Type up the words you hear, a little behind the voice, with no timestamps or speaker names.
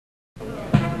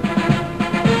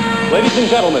Ladies and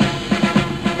gentlemen,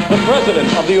 the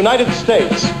President of the United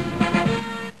States.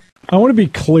 I want to be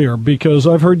clear because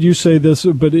I've heard you say this,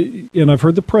 and I've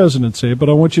heard the President say it, but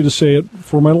I want you to say it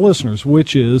for my listeners,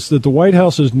 which is that the White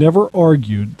House has never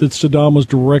argued that Saddam was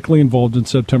directly involved in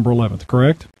September 11th,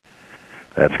 correct?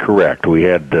 That's correct. We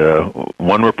had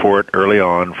one report early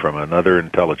on from another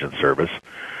intelligence service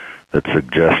that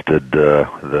suggested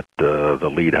that the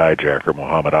lead hijacker,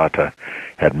 Mohammed Atta,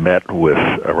 had met with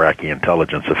Iraqi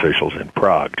intelligence officials in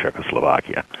Prague,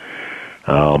 Czechoslovakia.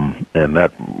 And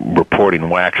that reporting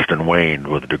waxed and waned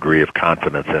with a degree of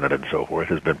confidence in it and so forth.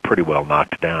 Has been pretty well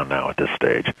knocked down now at this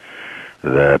stage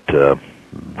that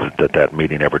that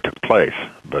meeting ever took place.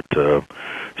 But so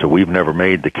we've never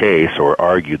made the case or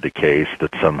argued the case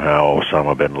that somehow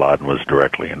Osama bin Laden was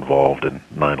directly involved in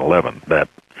 9/11. That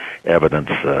evidence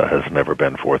has never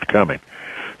been forthcoming.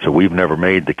 So we've never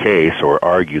made the case or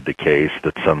argued the case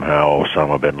that somehow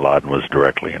Osama bin Laden was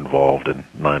directly involved in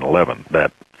 9/11.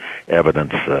 That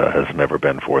evidence has never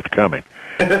been forthcoming.